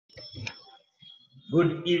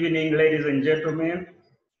Good evening, ladies and gentlemen.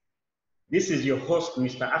 This is your host,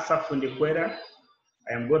 Mr. Asaf Fundekwera.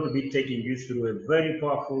 I am going to be taking you through a very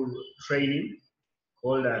powerful training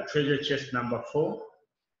called Treasure Chest number 4.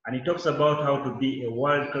 And it talks about how to be a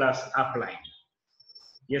world-class upline.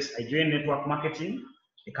 Yes, I joined network marketing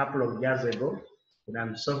a couple of years ago, and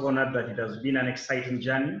I'm so honored that it has been an exciting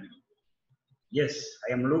journey. Yes,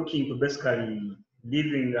 I am looking to basically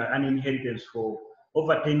leaving an inheritance for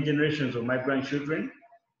over 10 generations of my grandchildren,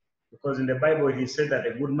 because in the Bible he said that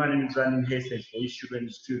a good man leaves an inheritance for his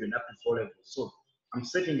children up to 4 levels. So I'm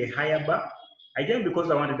setting a higher bar. I joined because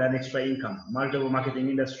I wanted an extra income, multiple marketing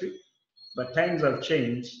industry, but times have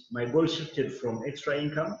changed. My goal shifted from extra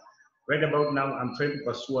income. Right about now, I'm trying to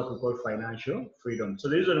pursue what we call financial freedom. So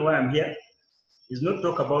the reason why I'm here is not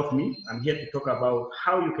talk about me. I'm here to talk about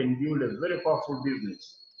how you can build a very powerful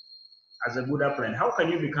business as a good upline. How can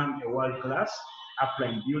you become a world-class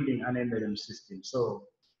upline building an MLM system? So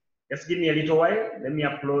just give me a little while. Let me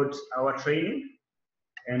upload our training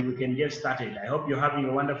and we can get started. I hope you're having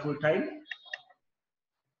a wonderful time,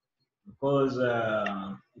 because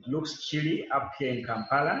it looks chilly up here in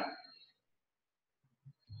Kampala.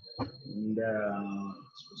 And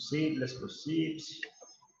let's proceed.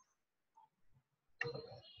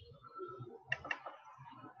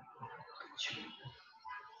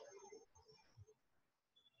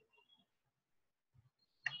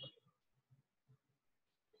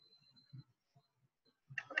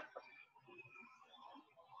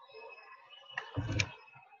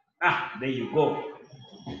 There you go.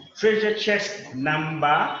 Treasure chest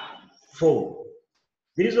number 4.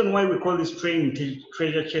 The reason why we call this training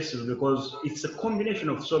treasure chest is because it's a combination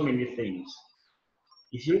of so many things.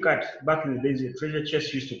 If you look at back in the days, the treasure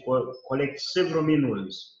chest used to collect several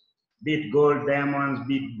minerals, be it gold, diamonds,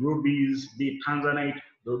 be it rubies, be it tanzanite.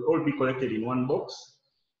 They would all be collected in one box.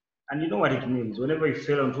 And you know what it means? Whenever you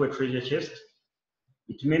fell onto a treasure chest,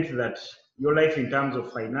 it meant that your life in terms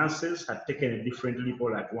of finances had taken a different leap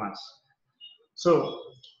all at once. So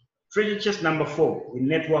treasure chest number 4 in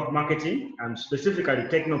network marketing, and specifically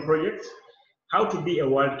techno projects, how to be a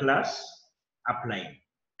world-class upline.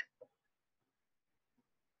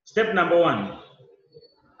 Step number 1,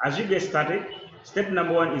 as you get started, step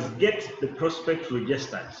number 1 is get the prospect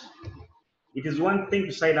registered. It is one thing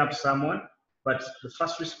to sign up someone, but the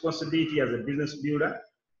first responsibility as a business builder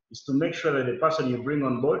is to make sure that the person you bring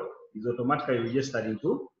on board is automatically registered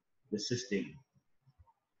into the system.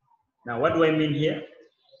 Now, what do I mean here?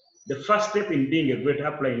 The first step in being a great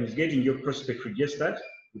upline is getting your prospect registered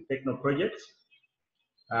with techno projects.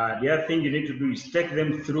 The other thing you need to do is take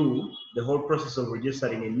them through the whole process of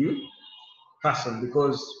registering a new person,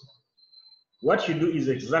 because what you do is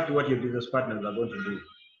exactly what your business partners are going to do.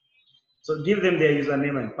 So give them their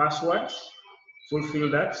username and passwords, fulfill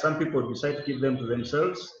that. Some people decide to keep them to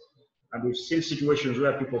themselves, and we've seen situations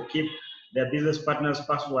where people keep their business partner's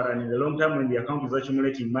password, and in the long term, when the account is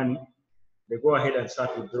accumulating money, they go ahead and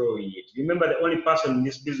start withdrawing it. Remember, the only person in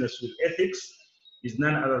this business with ethics is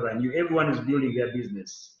none other than you. Everyone is building their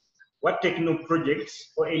business. What techno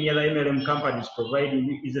projects or any other MLM company is providing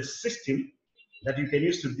you is a system that you can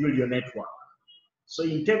use to build your network. So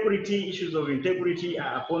integrity, issues of integrity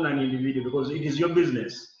are upon an individual, because it is your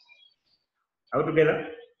business. Are we together?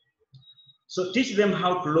 So teach them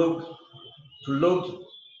how to log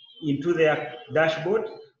into their dashboard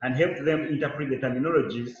and help them interpret the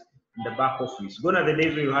terminologies in the back office. Gone are the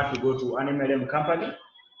days where you had to go to an MLM company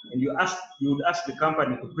and you would ask the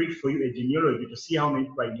company to print for you a genealogy to see how many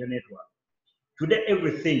people are in your network. Today,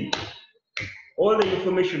 everything, all the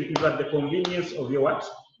information is at the convenience of your what?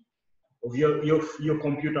 Of your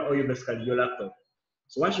computer, or basically your laptop.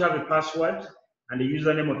 So once you have a password and a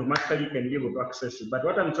username, automatically you can be able to access it. But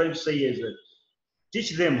what I'm trying to say is that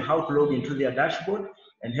teach them how to log into their dashboard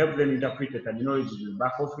and help them interpret the terminology in the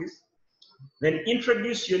back office. Then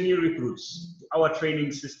introduce your new recruits to our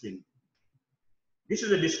training system. This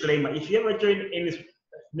is a disclaimer. If you ever join any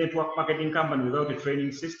network marketing company without a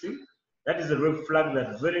training system, that is a red flag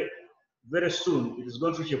that very, very soon it is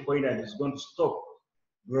going to reach a point and it's going to stop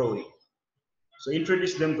growing. So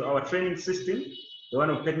introduce them to our training system, the one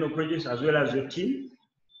of techno projects, as well as your team.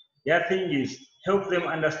 The other thing is help them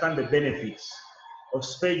understand the benefits of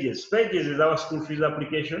Spages. Spages is our school fees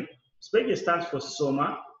application. Spages stands for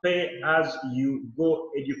SOMA, Pay As You Go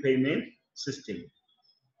Edu Payment System.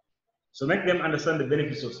 So make them understand the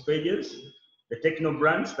benefits of Spages, the techno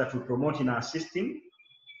brands that we promote in our system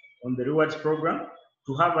on the rewards program,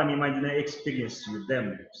 to have an imaginary experience with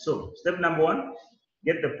them. So step number 1,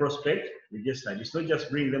 get the prospect registered. It's not just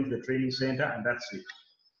bring them to the training center and that's it.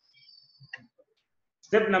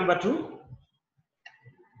 Step number 2,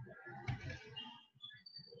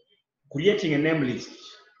 creating a name list.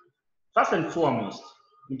 First and foremost,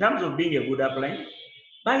 in terms of being a good upline,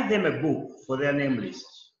 buy them a book for their name list.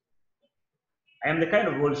 I am the kind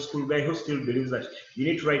of old school guy who still believes that you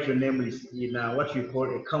need to write your name list in what you call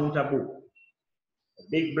a counter book, a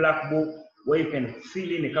big black book where you can fill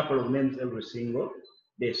in a couple of names every single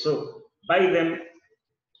day. So buy them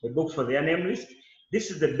a book for their name list. This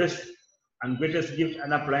is the best and greatest gift an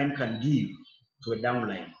upline can give to a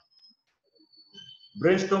downline.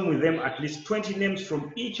 Brainstorm with them at least 20 names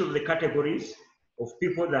from each of the categories of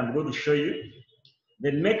people that I'm going to show you.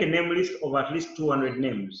 Then make a name list of at least 200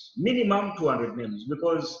 names, minimum 200 names,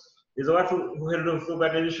 because there's a head of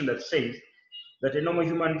organization that says that a normal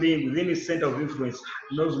human being within his center of influence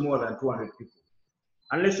knows more than 200 people.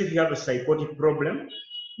 Unless if you have a psychotic problem,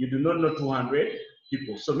 you do not know 200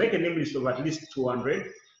 people. So make a name list of at least 200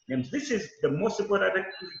 names. This is the most important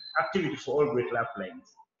activity for all great uplines.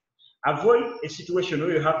 Avoid a situation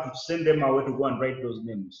where you have to send them away to go and write those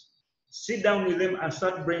names. Sit down with them and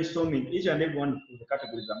start brainstorming each and every one of the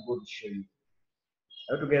categories I'm going to show you.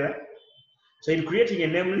 Are we together? So in creating a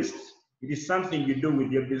name list, it is something you do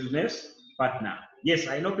with your business partner. Yes,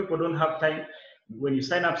 I know people don't have time. When you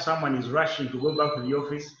sign up, someone is rushing to go back to the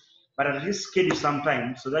office, but at least schedule some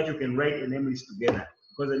time so that you can write a name list together.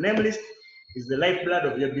 Because the name list is the lifeblood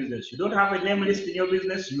of your business. You don't have a name list in your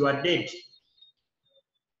business, you are dead.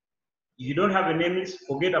 If you don't have a name list,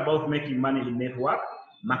 forget about making money in network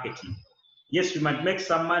marketing. Yes, you might make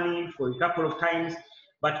some money for a couple of times,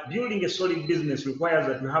 but building a solid business requires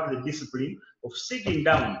that you have the discipline of sitting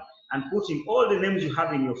down and putting all the names you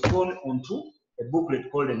have in your phone onto a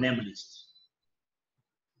booklet called a name list.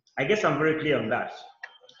 I guess I'm very clear on that.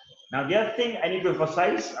 Now, the other thing I need to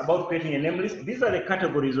emphasize about creating a name list, these are the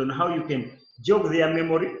categories on how you can jog their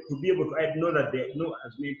memory to be able to know that they know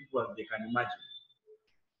as many people as they can imagine.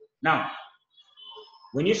 Now,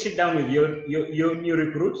 when you sit down with your new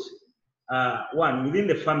recruits, one, within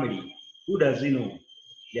the family, who does he know?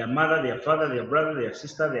 Their mother, their father, their brother, their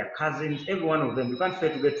sister, their cousins, every one of them. You can't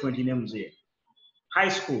fail to get 20 names here. High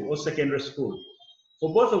school or secondary school.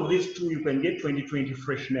 For both of these two, you can get 20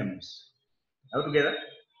 fresh names. Are we together?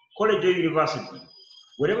 College or university.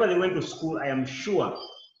 Wherever they went to school, I am sure,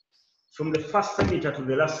 from the first semester to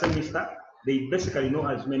the last semester, they basically know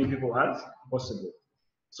as many people as possible.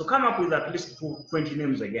 So come up with at least 20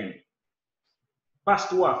 names again.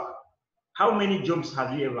 Past work. How many jobs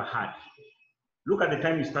have you ever had? Look at the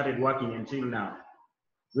time you started working until now.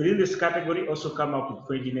 Within this category, also come up with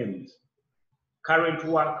 20 names. Current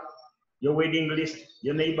work, your wedding list,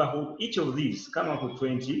 your neighborhood, each of these, come up with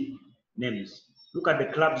 20 names. Look at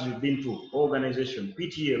the clubs you've been to, organization,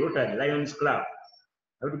 PTA, Rotary, Lions Club.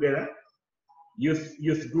 Are we together?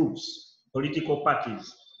 Youth groups, political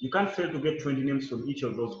parties. You can't fail to get 20 names from each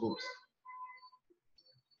of those groups.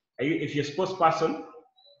 If you're a sports person,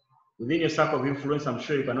 within your circle of influence, I'm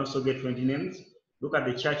sure you can also get 20 names. Look at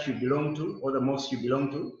the church you belong to or the mosque you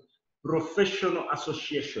belong to. Professional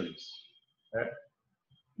associations.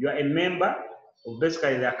 You are a member of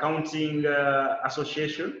basically the accounting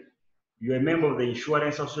association. You are a member of the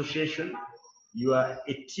insurance association. You are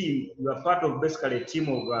a team. You are part of basically a team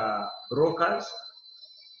of brokers.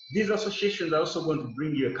 These associations are also going to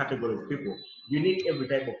bring you a category of people. You need every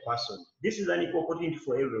type of person. This is an equal opportunity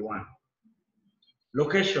for everyone.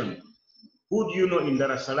 Location. Who do you know in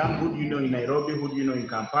Dar es Salaam? Who do you know in Nairobi? Who do you know in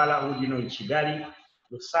Kampala? Who do you know in Kigali,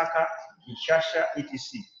 Lusaka, Kinshasa,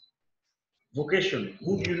 etc. Vocation.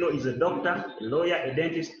 Who do you know is a doctor, a lawyer, a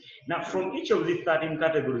dentist? Now, from each of these 13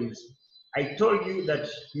 categories, I told you that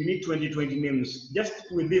you need 20 names. Just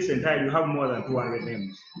with this entire, you have more than 200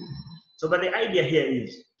 names. So, but the idea here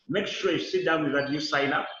is, make sure you sit down with that, you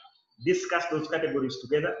sign up, discuss those categories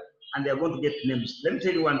together, and they're going to get names. Let me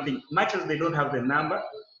tell you one thing, much as they don't have the number,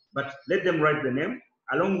 but let them write the name.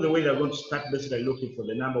 Along the way, they're going to start basically looking for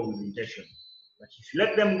the number with intention. But if you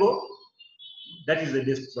let them go, that is the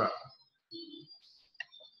death trap.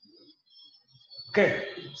 Okay,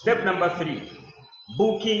 step number 3,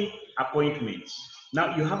 booking appointments.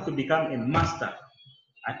 Now you have to become a master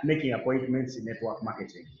at making appointments in network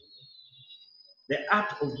marketing. The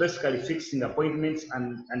art of basically fixing appointments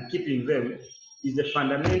and keeping them is the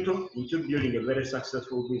fundamental into building a very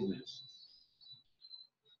successful business.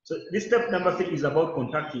 So this step number 3 is about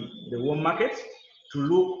contacting the warm market to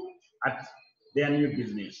look at their new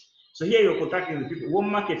business. So here you're contacting the people.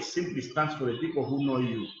 Warm market simply stands for the people who know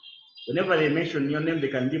you. Whenever they mention your name, they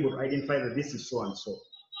can be able to identify that this is so and so.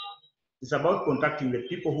 It's about contacting the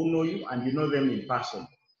people who know you and you know them in person,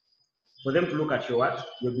 for them to look at your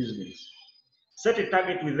business. Set a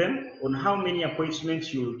target with them on how many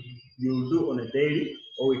appointments you'll do on a daily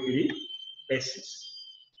or weekly basis.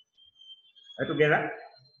 Are we together?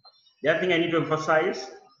 The other thing I need to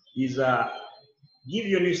emphasize is give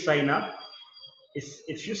your new sign up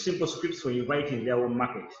a few simple scripts for inviting their own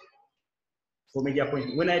market for media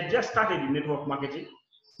appointment. When I just started in network marketing,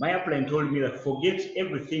 my upline told me that forget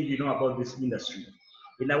everything you know about this industry.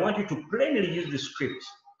 And I want you to plainly use the script.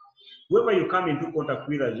 Whoever you come into contact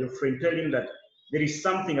with as your friend, tell him that there is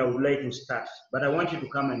something I would like to start, but I want you to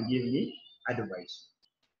come and give me advice.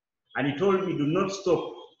 And he told me, do not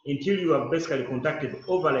stop until you have basically contacted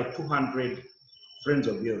over like 200 friends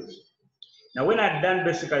of yours. Now, when I'd done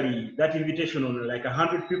basically that invitation on like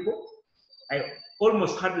 100 people, I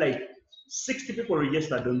almost had like 60 people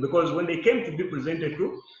registered them, because when they came to be presented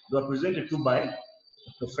to, they were presented to by a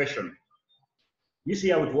professional. You see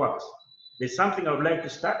how it works. There's something I would like to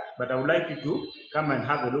start, but I would like you to come and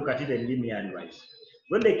have a look at it and give me advice.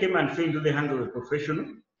 When they came and fell into the hands of a professional,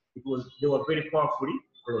 they were very powerfully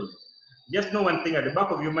closed. Just know one thing at the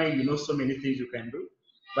back of your mind, you know so many things you can do,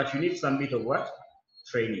 but you need some bit of what?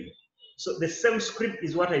 Training. So the same script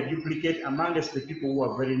is what I duplicate amongst the people who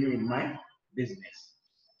are very new in my business.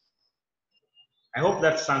 I hope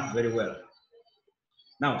that sounds very well.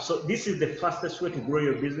 Now, so this is the fastest way to grow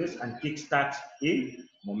your business and kickstart in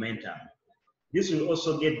momentum. This will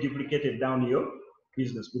also get duplicated down your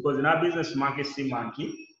business, because in our business marketing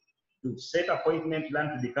monkey, to set appointment,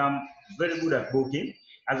 learn to become very good at booking.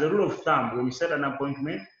 As a rule of thumb, when you set an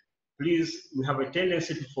appointment, please, we have a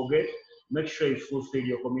tendency to forget. Make sure you fulfill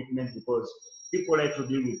your commitment, because people like to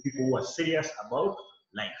deal with people who are serious about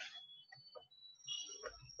life.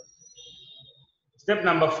 Step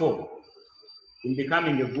number 4, in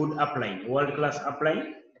becoming a good upline, world-class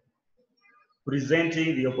upline,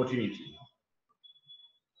 presenting the opportunity.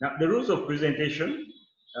 Now, the rules of presentation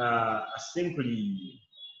are simply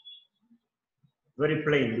very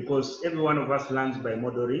plain, because every one of us learns by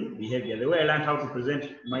modeling behavior. The way I learned how to present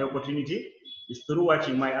my opportunity is through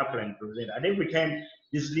watching my upline present. And every time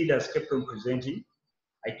these leaders kept on presenting,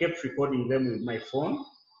 I kept recording them with my phone.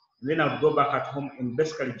 And then I would go back at home and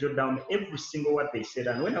basically jot down every single word they said.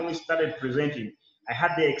 And when I started presenting, I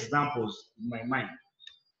had the examples in my mind.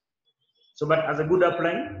 So, but as a good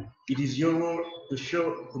upline, it is your role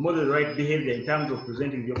to model the right behavior in terms of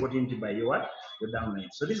presenting the opportunity by your downline.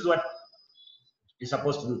 So this is what you're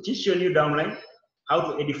supposed to do. Teach your new downline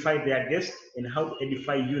how to edify their guest and how to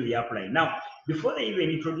edify you, the upline. Now, before they even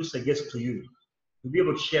introduce a guest to you, to be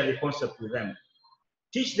able to share the concept with them,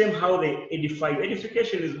 teach them how they edify you.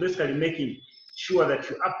 Edification is basically making sure that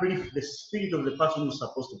you uplift the spirit of the person who's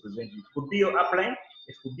supposed to present you. It could be your upline,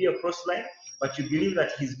 it could be a crossline, but you believe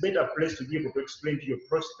that he's better placed to be able to explain to your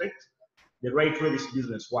prospect the right way this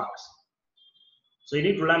business works. So you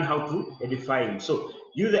need to learn how to edify him. So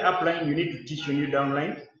you, the upline, you need to teach your new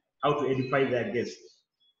downline how to edify their guests.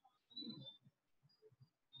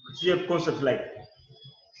 You have concepts like,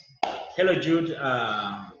 hello Jude,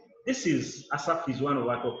 this is Asaf. He's one of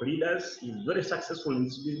our top leaders. He's very successful in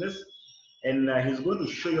this business, and he's going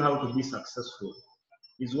to show you how to be successful.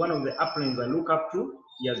 He's one of the uplines I look up to.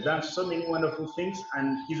 He has done so many wonderful things,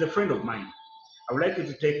 and he's a friend of mine. I would like you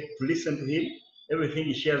to listen to him. Everything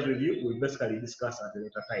he shares with you, we'll basically discuss at a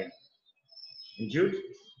later time. And Jude,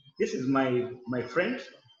 this is my friend.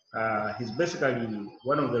 He's basically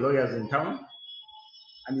one of the lawyers in town,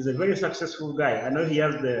 and he's a very successful guy. I know he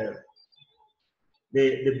has the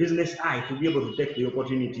business eye to be able to take the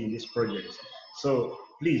opportunity in this project. So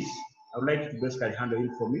please, I would like you to basically handle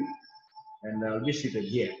it for me, and I'll be seated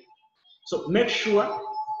here. So make sure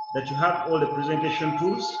that you have all the presentation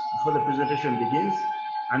tools before the presentation begins,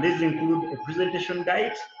 and these include a presentation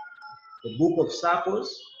guide, a book of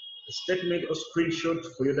circles, a statement or screenshot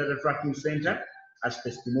for your data tracking center as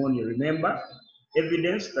testimony. Remember,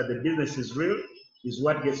 evidence that the business is real is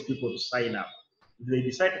what gets people to sign up. If they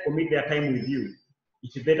decide to commit their time with you,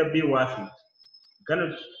 it better be worth it. You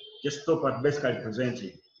cannot just stop at basically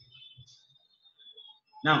presenting.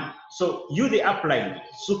 Now, so you, the upline,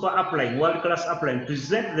 super upline, world-class upline,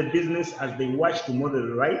 present the business as they watch to model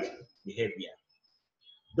the right behavior.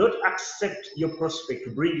 Don't accept your prospect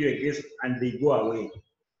to bring you a guest and they go away.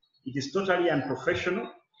 It is totally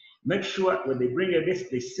unprofessional. Make sure when they bring a guest,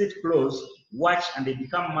 they sit close, watch, and they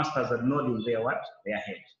become masters at nodding their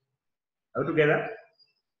head. Are we together?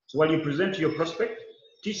 So while you present to your prospect,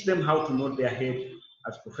 teach them how to nod their head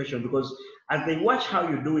as professional, because as they watch how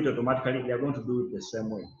you do it automatically, they're going to do it the same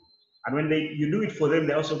way. And when you do it for them,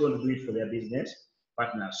 they're also going to do it for their business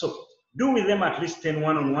partners. So do with them at least 10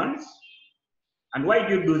 one-on-ones. And why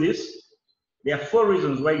do you do this? There are 4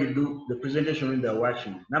 reasons why you do the presentation when they're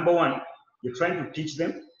watching. Number 1, you're trying to teach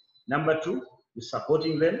them. Number 2, you're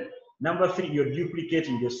supporting them. Number 3, you're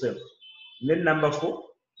duplicating yourself. And then number 4,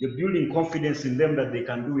 You're building confidence in them that they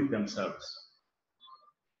can do it themselves.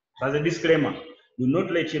 So as a disclaimer, do not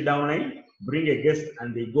let your downline bring a guest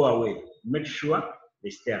and they go away. Make sure they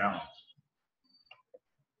stay around.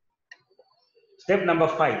 Step number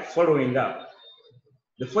 5, following up.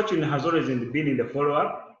 The fortune has always been in the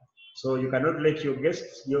follow-up, so you cannot let your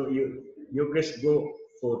guests go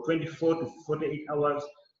for 24 to 48 hours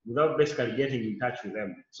without basically getting in touch with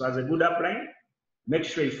them. So as a good upline, make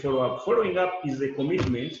sure you follow up. Following up is a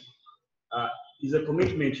commitment.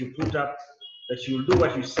 You put up that you will do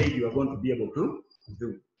what you said you are going to be able to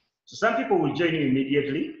do. So some people will join you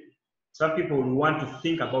immediately. Some people will want to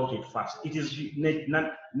think about it first. It is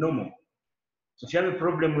not normal. So if you have a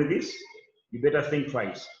problem with this, you better think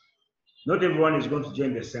twice. Not everyone is going to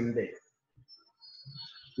join the same day.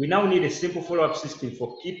 We now need a simple follow-up system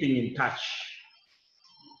for keeping in touch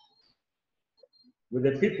with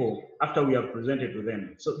the people after we have presented to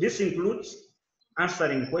them. So this includes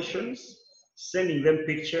answering questions, sending them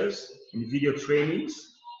pictures and video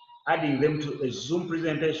trainings, adding them to a Zoom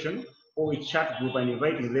presentation or a chat group and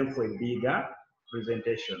inviting them for a bigger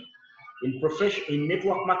presentation. In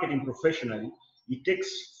network marketing professionally, it takes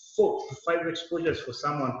 4 to 5 exposures for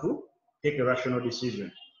someone to take a rational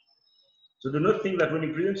decision. So do not think that when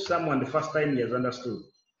you present to someone the first time he has understood.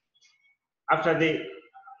 After the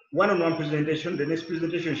one-on-one presentation, the next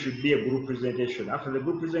presentation should be a group presentation. After the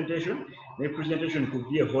group presentation, the next presentation could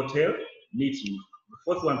be a hotel meeting. The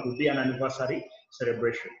fourth one could be an anniversary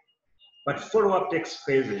celebration. But follow-up takes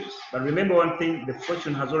phases. But remember one thing, the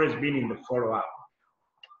fortune has always been in the follow-up.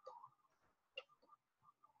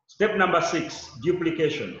 Step number 6,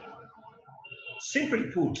 duplication. Simply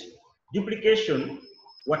put, duplication,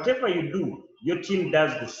 whatever you do, your team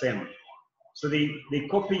does the same. So they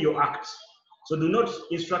copy your act. So do not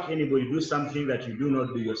instruct anybody to do something that you do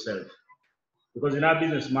not do yourself. Because in our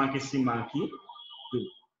business, monkey see, monkey do.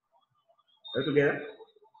 Are we together?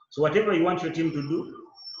 So whatever you want your team to do,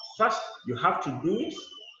 first you have to do it.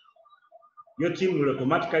 Your team will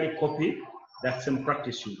automatically copy that same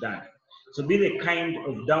practice you've done. So be the kind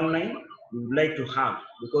of downline you would like to have,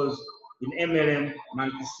 because in MLM,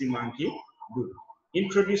 monkey see, monkey do.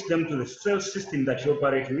 Introduce them to the sales system that you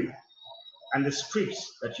operate with and the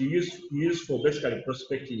scripts that you use for basically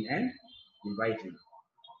prospecting and inviting.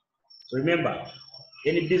 So remember,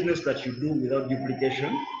 any business that you do without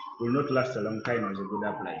duplication will not last a long time as a good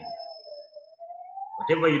upline.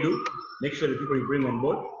 Whatever you do, make sure the people you bring on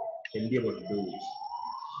board can be able to do it.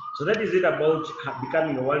 So that is it about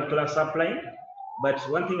becoming a world-class upline. But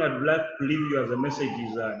one thing I'd like to leave you as a message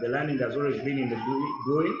is the learning has always been in the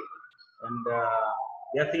doing. And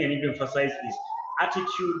the other thing I need to emphasize is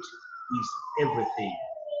attitude is everything.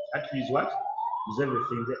 Attitude is what? Is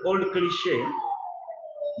everything. The old cliche,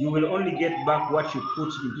 you will only get back what you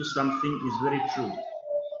put into something, is very true.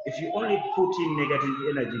 If you only put in negative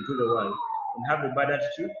energy into the world and have a bad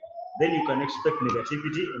attitude, then you can expect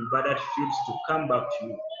negativity and bad attitudes to come back to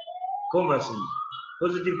you. Conversely,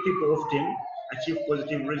 positive people often achieve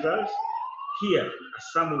positive results. Here are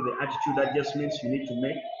some of the attitude adjustments you need to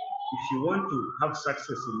make if you want to have success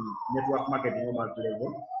in network marketing or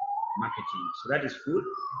multi-level marketing. So that is food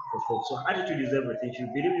for folks. So attitude is everything. If you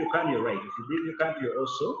believe you can, you're right. If you believe you can't, you're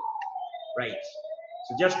also right.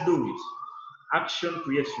 So just do it. Action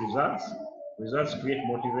creates results. Results create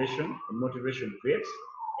motivation, and motivation creates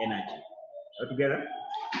energy. All together?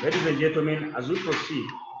 Ladies and gentlemen, as we proceed,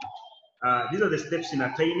 these are the steps in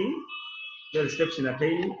attaining. These are the steps in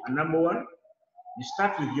attaining. And number 1, you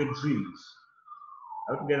start with your dreams.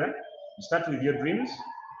 All together? You start with your dreams,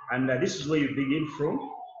 and this is where you begin from.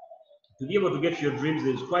 To be able to get your dreams,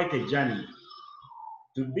 there's quite a journey.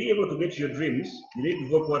 To be able to get your dreams, you need to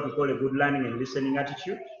develop what we call a good learning and listening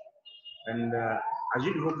attitude. And as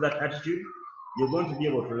you develop that attitude, you're going to be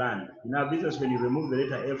able to learn. In our business, when you remove the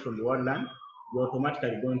letter L from the word learn, you're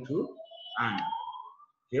automatically going to earn.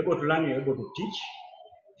 If you're able to learn, you're able to teach.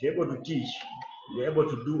 If you're able to teach, you're able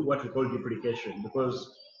to do what we call duplication, because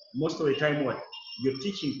most of the time, you're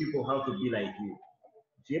teaching people how to be like you.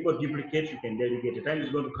 If you're able to duplicate, you can delegate. The time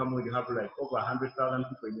is going to come when you have like over 100,000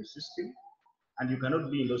 people in your system, and you cannot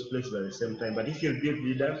be in those places at the same time. But if you build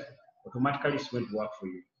leaders, automatically it's going to work for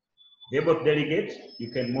you. If you're able to delegate,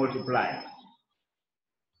 you can multiply.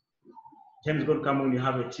 Time is going to come when you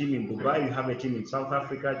have a team in Dubai, you have a team in South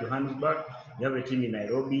Africa, Johannesburg, you have a team in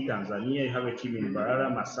Nairobi, Tanzania, you have a team in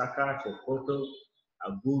Mbarara, Masaka, Sokoto,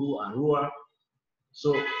 Aguru, Arua.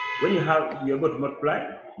 So when you're able to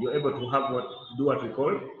multiply, you're able to do what we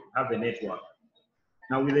call have a network.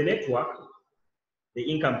 Now with a network, the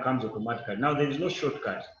income comes automatically. Now there is no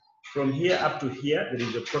shortcut. From here up to here, there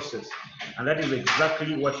is a process. And that is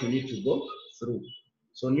exactly what you need to go through.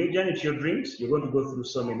 So on your journey to your dreams, you're going to go through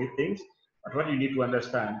so many things, but what you need to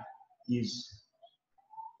understand is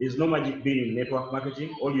there's no magic being in network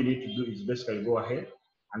marketing. All you need to do is basically go ahead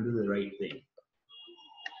and do the right thing.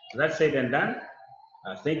 So that's said and done.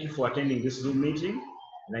 Thank you for attending this Zoom meeting.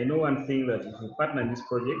 And I know one thing, that if you partner in this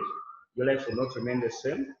project, your life will not remain the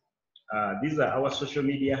same. These are our social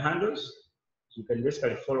media handles. You can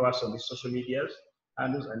basically follow us on these social medias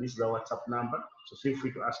handles, and this is our WhatsApp number. So feel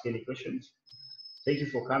free to ask any questions. Thank you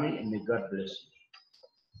for coming, and may God bless you.